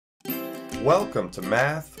Welcome to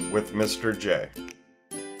Math with Mr. J.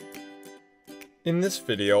 In this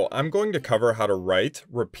video, I'm going to cover how to write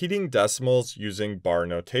repeating decimals using bar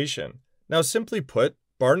notation. Now, simply put,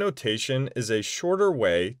 bar notation is a shorter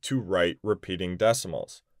way to write repeating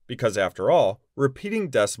decimals. Because after all, repeating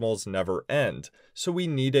decimals never end, so we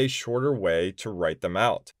need a shorter way to write them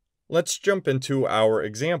out. Let's jump into our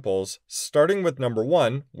examples, starting with number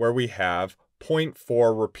 1, where we have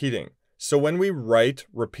 0.4 repeating. So when we write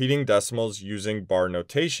repeating decimals using bar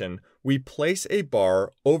notation, we place a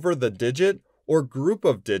bar over the digit or group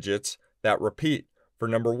of digits that repeat. For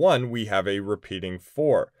number 1, we have a repeating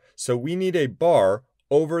 4. So we need a bar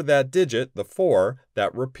over that digit, the 4,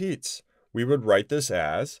 that repeats. We would write this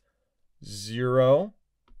as 0.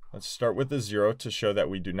 Let's start with the 0 to show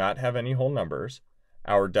that we do not have any whole numbers.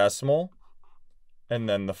 Our decimal, and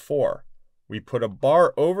then the 4. We put a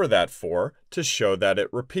bar over that 4 to show that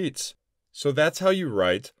it repeats. So that's how you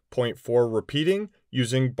write 0.4 repeating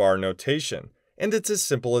using bar notation. And it's as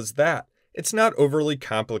simple as that. It's not overly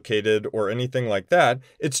complicated or anything like that.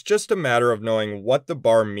 It's just a matter of knowing what the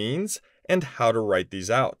bar means and how to write these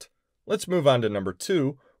out. Let's move on to number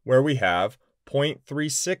 2, where we have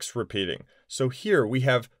 0.36 repeating. So here we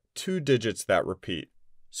have 2 digits that repeat.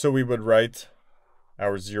 So we would write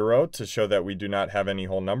our 0 to show that we do not have any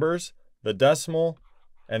whole numbers, the decimal,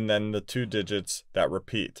 and then the 2 digits that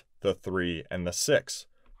repeat, the 3 and the 6.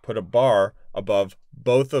 Put a bar above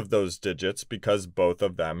both of those digits because both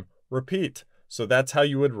of them repeat. So that's how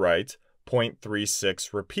you would write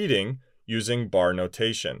 0.36 repeating using bar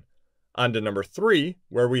notation. On to number 3,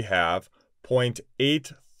 where we have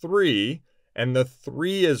 0.83, and the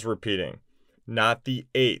 3 is repeating, not the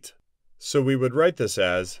 8. So we would write this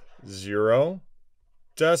as 0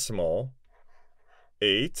 decimal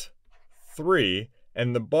 8 3,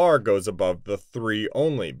 and the bar goes above the 3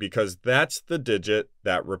 only because that's the digit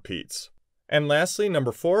that repeats. And lastly,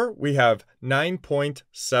 number 4, we have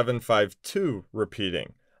 9.752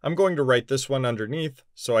 repeating. I'm going to write this one underneath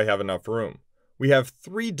so I have enough room. We have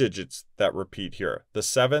 3 digits that repeat here, the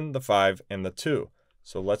 7, the 5, and the 2.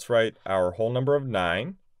 So let's write our whole number of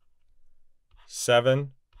 9,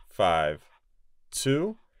 7, 5,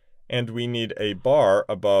 2. And we need a bar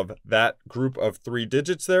above that group of 3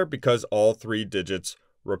 digits there because all 3 digits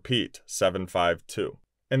repeat, 7, 5, 2.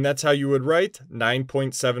 And that's how you would write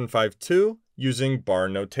 9.752 using bar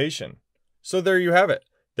notation. So there you have it.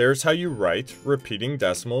 There's how you write repeating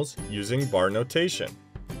decimals using bar notation.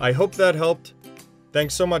 I hope that helped.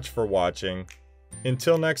 Thanks so much for watching.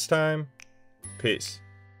 Until next time, peace.